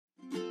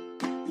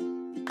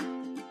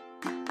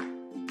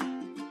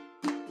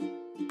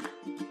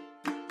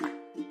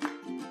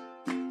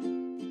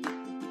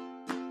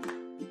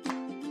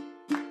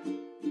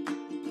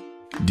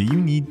Do you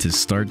need to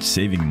start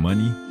saving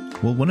money?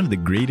 Well, one of the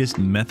greatest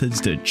methods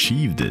to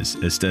achieve this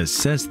is to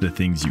assess the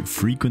things you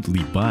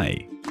frequently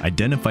buy,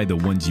 identify the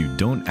ones you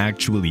don't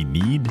actually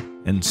need,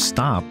 and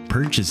stop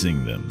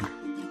purchasing them.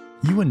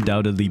 You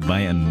undoubtedly buy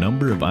a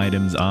number of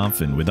items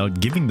often without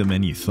giving them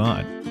any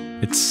thought.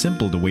 It's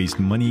simple to waste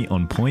money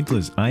on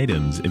pointless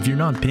items if you're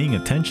not paying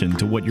attention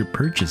to what you're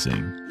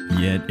purchasing.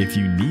 Yet, if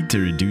you need to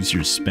reduce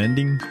your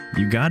spending,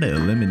 you gotta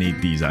eliminate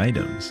these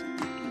items.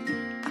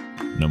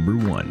 Number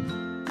 1.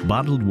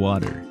 Bottled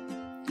water.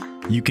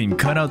 You can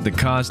cut out the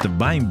cost of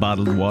buying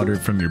bottled water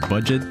from your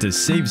budget to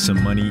save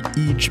some money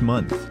each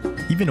month.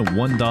 Even a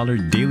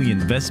 $1 daily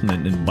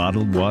investment in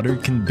bottled water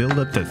can build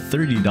up to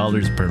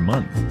 $30 per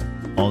month.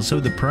 Also,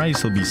 the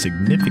price will be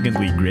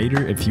significantly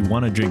greater if you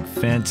want to drink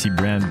fancy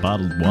brand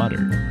bottled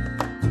water.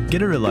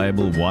 Get a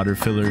reliable water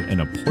filler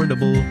and a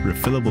portable,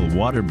 refillable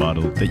water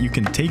bottle that you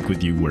can take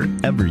with you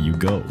wherever you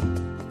go.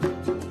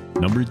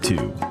 Number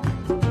 2.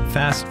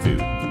 Fast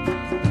food.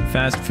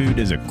 Fast food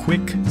is a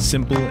quick,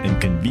 simple,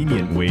 and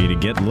convenient way to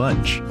get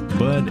lunch,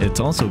 but it's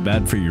also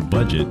bad for your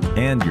budget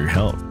and your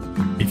health.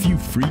 If you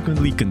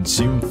frequently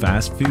consume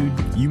fast food,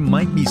 you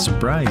might be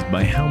surprised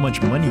by how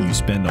much money you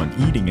spend on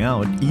eating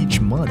out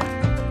each month.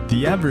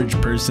 The average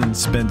person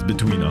spends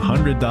between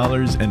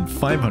 $100 and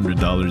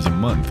 $500 a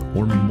month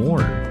or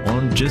more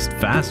on just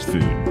fast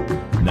food.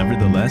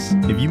 Nevertheless,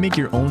 if you make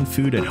your own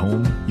food at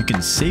home, you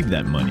can save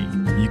that money.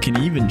 You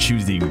can even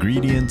choose the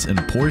ingredients and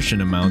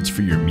portion amounts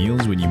for your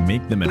meals when you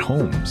make them at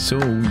home, so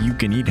you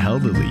can eat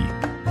healthily.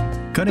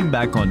 Cutting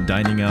back on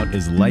dining out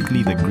is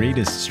likely the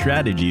greatest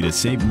strategy to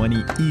save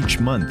money each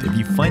month if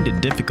you find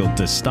it difficult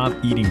to stop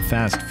eating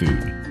fast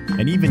food.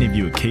 And even if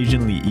you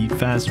occasionally eat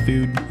fast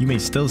food, you may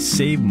still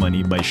save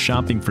money by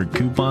shopping for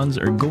coupons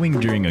or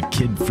going during a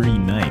kid-free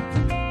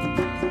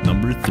night.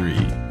 Number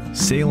 3.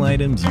 Sale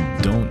items you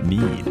don't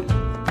need.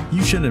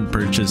 You shouldn't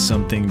purchase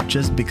something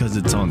just because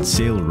it's on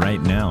sale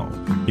right now.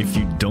 If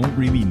you don't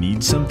really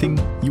need something,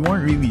 you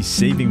aren't really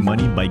saving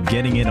money by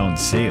getting it on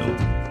sale.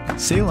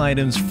 Sale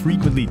items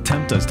frequently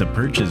tempt us to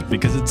purchase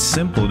because it's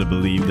simple to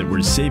believe that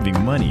we're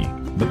saving money,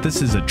 but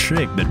this is a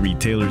trick that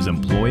retailers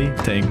employ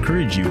to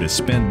encourage you to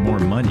spend more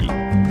money.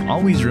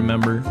 Always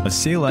remember, a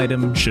sale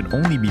item should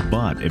only be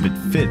bought if it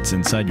fits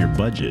inside your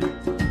budget.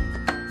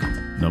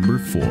 Number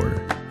 4.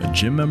 A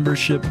gym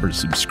membership or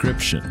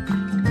subscription.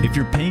 If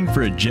you're paying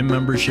for a gym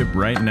membership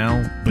right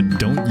now, but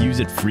don't use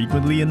it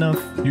frequently enough,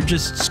 you're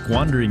just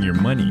squandering your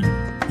money.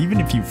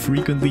 Even if you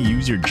frequently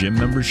use your gym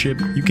membership,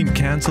 you can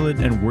cancel it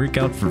and work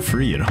out for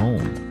free at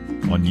home.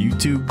 On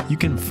YouTube, you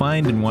can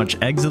find and watch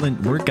excellent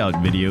workout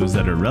videos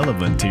that are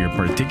relevant to your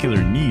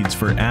particular needs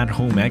for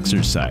at-home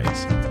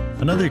exercise.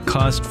 Another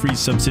cost-free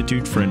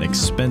substitute for an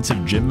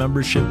expensive gym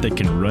membership that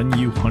can run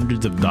you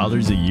hundreds of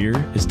dollars a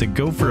year is to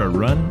go for a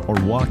run or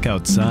walk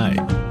outside.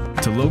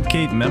 To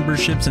locate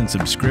memberships and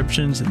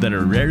subscriptions that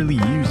are rarely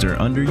used or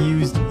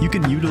underused, you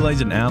can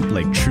utilize an app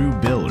like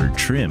Truebill or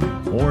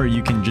Trim, or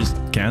you can just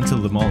cancel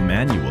them all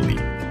manually.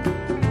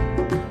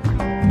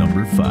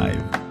 Number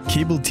 5.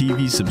 Cable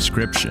TV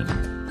subscription.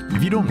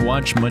 If you don't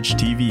watch much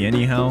TV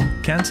anyhow,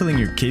 canceling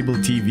your cable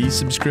TV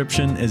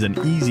subscription is an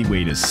easy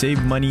way to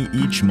save money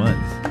each month.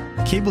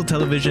 Cable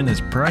television is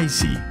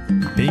pricey.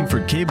 Paying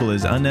for cable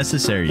is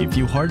unnecessary if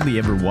you hardly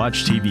ever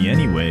watch TV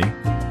anyway.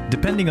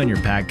 Depending on your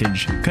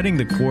package, cutting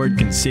the cord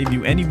can save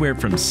you anywhere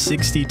from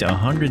 $60 to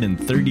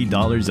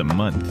 $130 a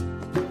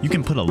month. You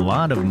can put a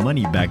lot of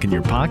money back in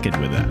your pocket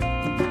with that.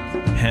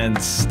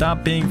 Hence,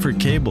 stop paying for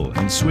cable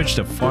and switch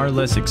to far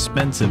less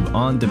expensive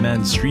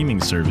on-demand streaming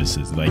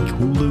services like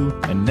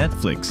Hulu and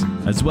Netflix,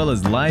 as well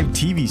as live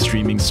TV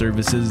streaming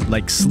services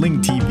like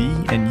Sling TV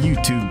and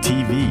YouTube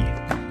TV.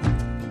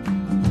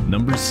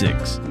 Number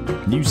 6.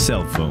 New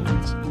cell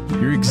phones.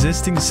 Your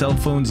existing cell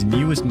phone's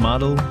newest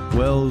model,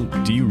 well,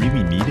 do you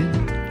really need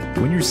it?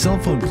 When your cell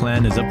phone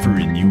plan is up for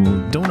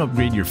renewal, don't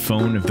upgrade your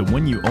phone if the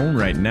one you own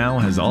right now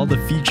has all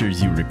the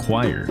features you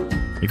require.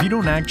 If you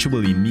don't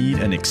actually need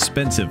an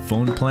expensive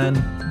phone plan,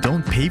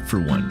 don't pay for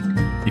one.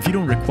 If you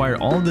don't require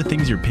all the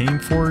things you're paying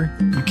for,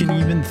 you can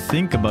even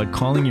think about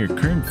calling your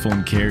current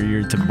phone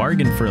carrier to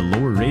bargain for a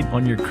lower rate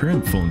on your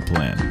current phone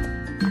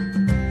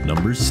plan.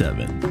 Number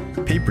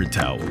 7. Paper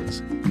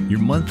towels. Your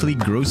monthly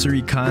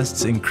grocery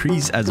costs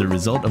increase as a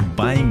result of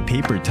buying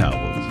paper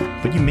towels,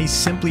 but you may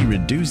simply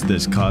reduce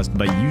this cost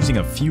by using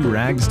a few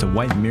rags to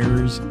wipe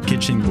mirrors,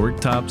 kitchen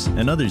worktops,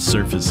 and other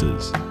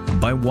surfaces.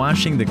 By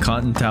washing the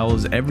cotton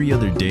towels every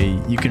other day,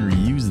 you can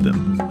reuse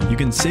them. You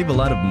can save a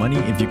lot of money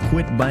if you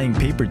quit buying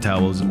paper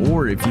towels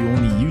or if you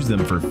only use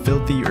them for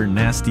filthy or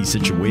nasty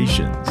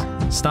situations.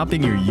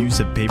 Stopping your use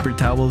of paper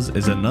towels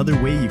is another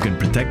way you can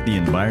protect the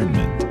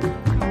environment.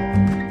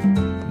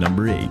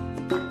 Number 8.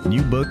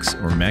 New books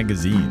or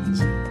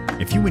magazines.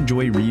 If you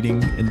enjoy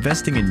reading,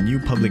 investing in new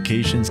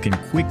publications can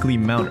quickly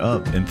mount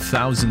up in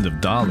thousands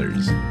of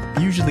dollars.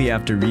 Usually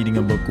after reading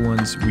a book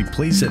once, we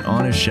place it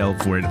on a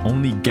shelf where it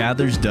only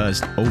gathers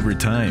dust over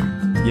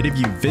time. Yet if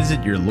you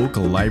visit your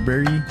local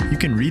library, you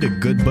can read a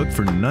good book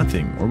for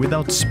nothing or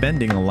without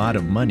spending a lot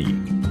of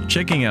money.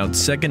 Checking out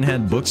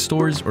secondhand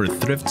bookstores or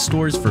thrift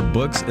stores for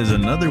books is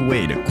another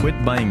way to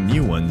quit buying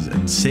new ones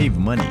and save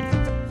money.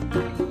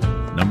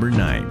 Number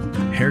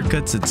 9.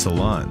 Haircuts at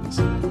salons.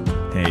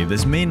 Hey,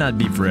 this may not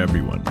be for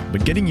everyone,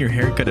 but getting your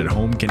haircut at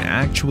home can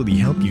actually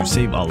help you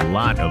save a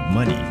lot of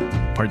money,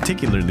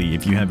 particularly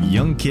if you have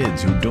young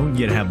kids who don't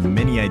yet have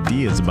many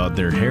ideas about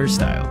their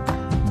hairstyle.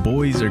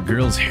 Boys or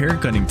girls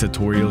haircutting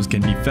tutorials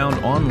can be found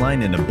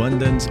online in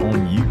abundance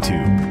on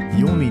YouTube.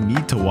 You only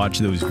need to watch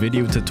those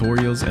video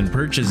tutorials and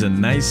purchase a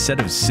nice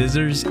set of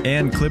scissors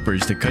and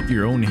clippers to cut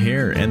your own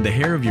hair and the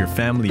hair of your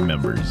family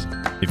members.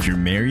 If you're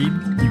married,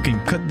 you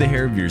can cut the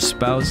hair of your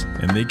spouse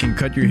and they can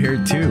cut your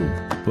hair too,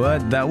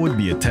 but that would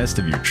be a test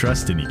of your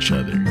trust in each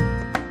other.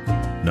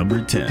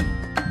 Number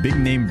 10. Big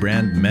name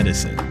brand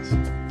medicines.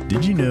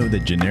 Did you know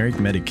that generic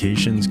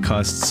medications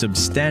cost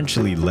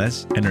substantially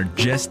less and are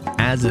just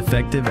as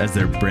effective as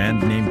their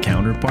brand name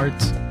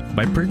counterparts?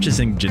 By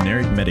purchasing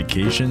generic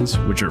medications,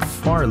 which are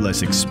far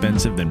less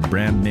expensive than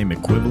brand name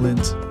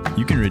equivalents,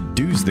 you can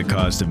reduce the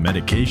cost of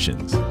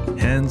medications.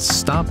 Hence,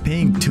 stop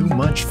paying too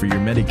much for your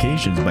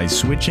medications by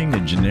switching to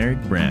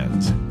generic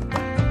brands.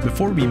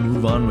 Before we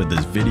move on with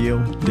this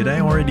video, did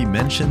I already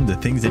mention the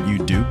things that you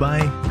do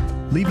buy?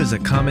 Leave us a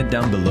comment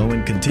down below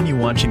and continue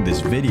watching this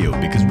video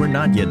because we're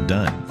not yet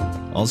done.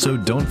 Also,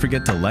 don't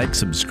forget to like,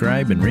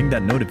 subscribe, and ring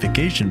that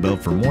notification bell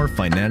for more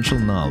financial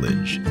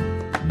knowledge.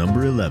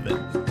 Number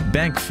 11.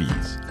 Bank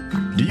fees.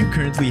 Do you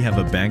currently have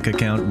a bank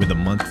account with a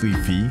monthly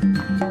fee?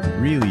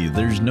 Really,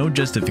 there's no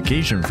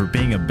justification for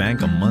paying a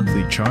bank a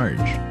monthly charge.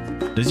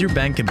 Does your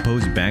bank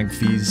impose bank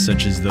fees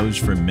such as those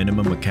for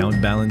minimum account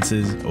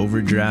balances,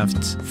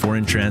 overdrafts,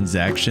 foreign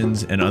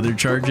transactions, and other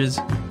charges?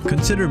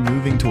 Consider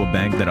moving to a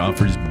bank that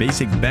offers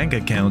basic bank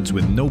accounts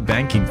with no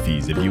banking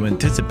fees if you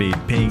anticipate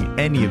paying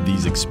any of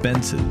these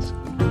expenses.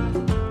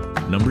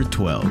 Number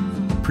 12.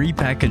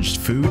 Prepackaged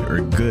food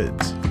or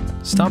goods.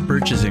 Stop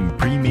purchasing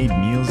pre-made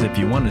meals if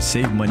you want to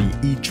save money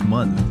each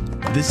month.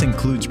 This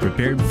includes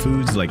prepared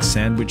foods like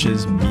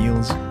sandwiches,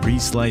 meals,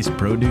 pre-sliced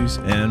produce,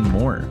 and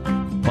more.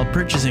 While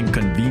purchasing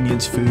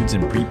convenience foods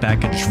in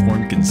prepackaged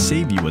form can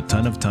save you a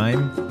ton of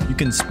time, you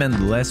can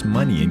spend less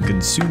money and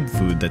consume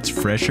food that's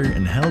fresher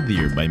and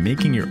healthier by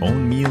making your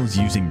own meals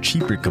using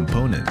cheaper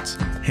components.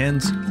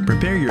 Hence,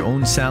 prepare your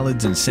own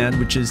salads and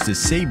sandwiches to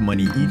save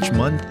money each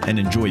month and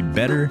enjoy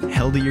better,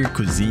 healthier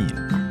cuisine.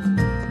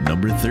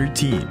 Number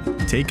 13.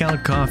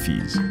 Takeout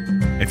Coffees.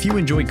 If you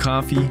enjoy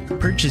coffee,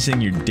 purchasing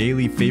your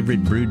daily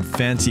favorite brewed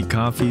fancy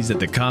coffees at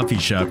the coffee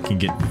shop can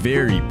get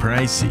very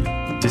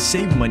pricey. To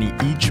save money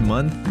each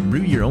month,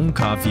 brew your own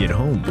coffee at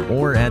home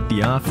or at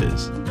the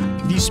office.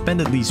 If you spend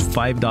at least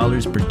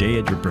 $5 per day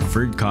at your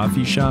preferred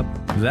coffee shop,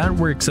 that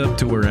works up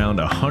to around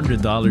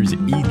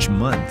 $100 each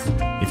month.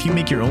 If you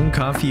make your own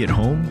coffee at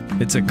home,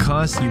 it's a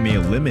cost you may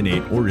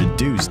eliminate or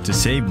reduce to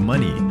save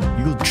money.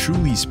 You'll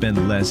truly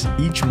spend less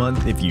each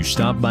month if you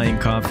stop buying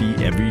coffee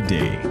every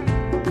day.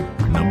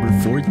 Number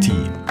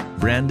 14.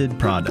 Branded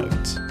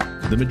products.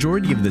 The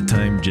majority of the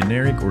time,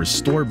 generic or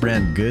store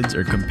brand goods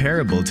are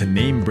comparable to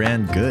name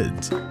brand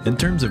goods. In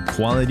terms of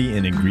quality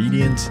and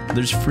ingredients,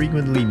 there's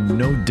frequently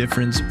no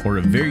difference or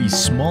a very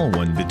small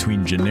one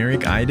between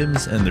generic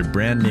items and their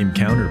brand name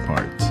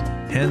counterparts.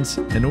 Hence,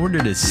 in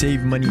order to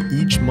save money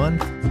each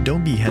month,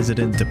 don't be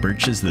hesitant to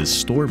purchase the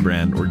store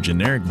brand or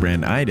generic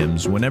brand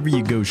items whenever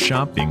you go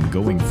shopping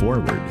going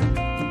forward.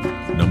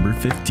 Number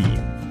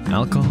 15.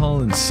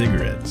 Alcohol and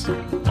cigarettes.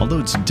 Although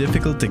it's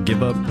difficult to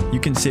give up, you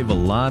can save a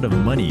lot of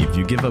money if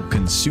you give up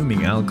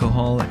consuming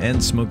alcohol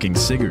and smoking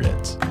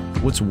cigarettes.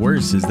 What's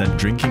worse is that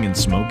drinking and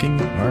smoking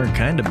are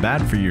kinda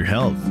bad for your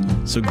health,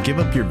 so give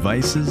up your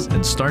vices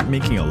and start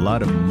making a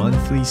lot of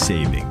monthly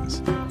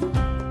savings.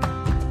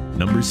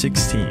 Number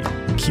 16.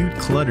 Cute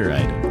clutter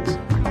items.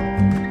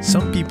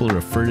 Some people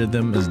refer to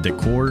them as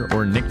decor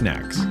or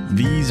knickknacks.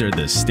 These are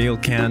the stale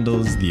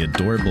candles, the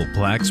adorable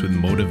plaques with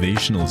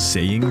motivational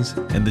sayings,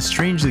 and the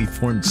strangely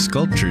formed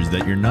sculptures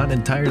that you're not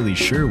entirely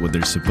sure what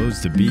they're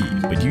supposed to be,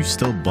 but you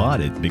still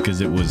bought it because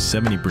it was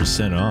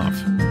 70% off.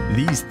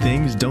 These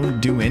things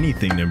don't do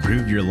anything to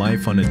improve your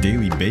life on a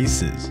daily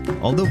basis.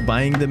 Although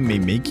buying them may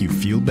make you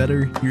feel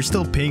better, you're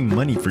still paying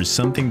money for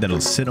something that'll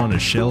sit on a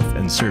shelf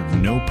and serve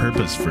no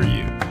purpose for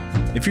you.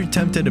 If you're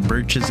tempted to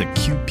purchase a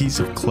cute piece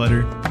of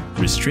clutter,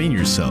 restrain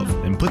yourself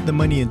and put the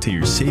money into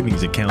your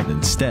savings account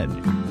instead.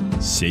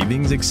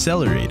 Savings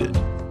accelerated.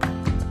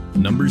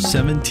 Number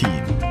 17.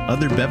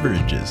 Other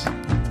beverages.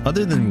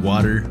 Other than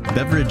water,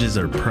 beverages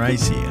are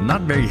pricey and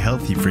not very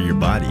healthy for your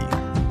body.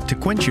 To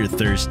quench your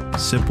thirst,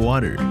 sip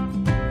water.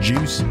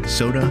 Juice,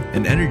 soda,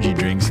 and energy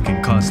drinks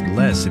can cost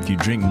less if you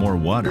drink more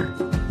water.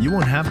 You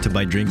won't have to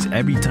buy drinks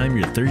every time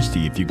you're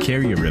thirsty if you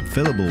carry a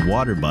refillable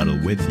water bottle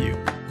with you.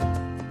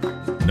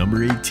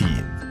 Number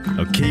 18.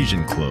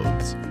 Occasion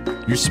clothes.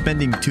 You're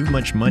spending too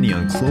much money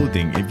on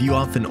clothing if you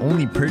often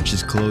only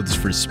purchase clothes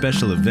for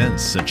special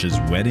events such as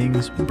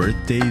weddings,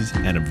 birthdays,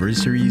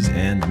 anniversaries,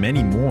 and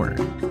many more.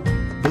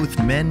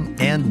 both men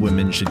and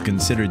women should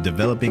consider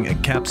developing a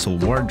capsule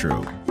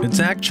wardrobe. It's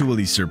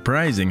actually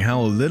surprising how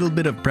a little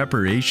bit of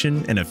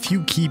preparation and a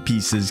few key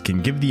pieces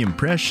can give the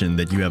impression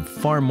that you have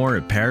far more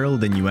apparel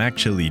than you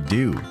actually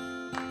do.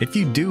 If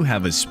you do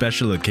have a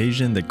special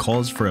occasion that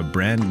calls for a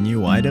brand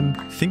new item,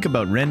 think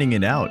about renting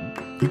it out.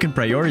 You can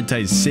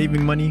prioritize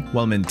saving money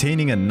while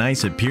maintaining a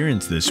nice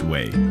appearance this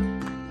way.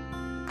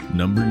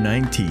 Number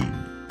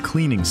 19.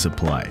 Cleaning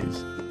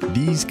supplies.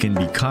 These can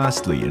be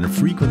costly and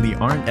frequently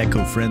aren't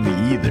eco-friendly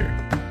either.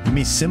 You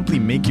may simply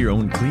make your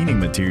own cleaning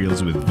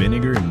materials with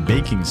vinegar and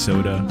baking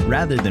soda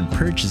rather than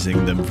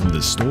purchasing them from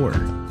the store.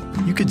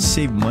 You could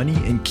save money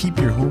and keep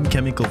your home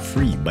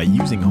chemical-free by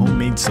using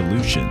homemade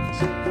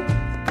solutions.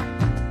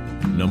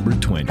 Number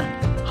 20.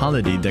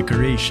 Holiday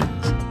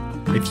decorations.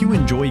 If you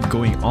enjoy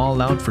going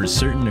all out for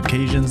certain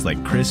occasions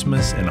like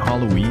Christmas and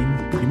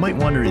Halloween, you might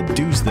want to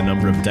reduce the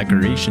number of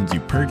decorations you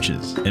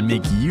purchase and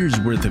make years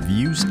worth of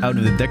use out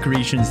of the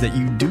decorations that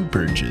you do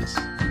purchase.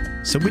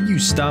 So would you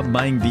stop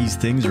buying these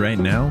things right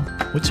now?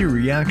 What's your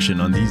reaction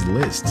on these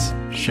lists?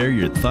 Share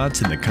your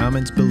thoughts in the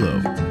comments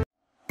below.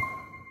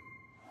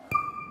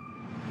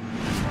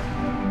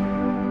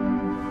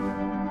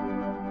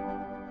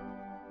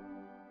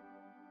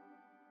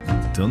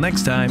 Till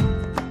next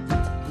time.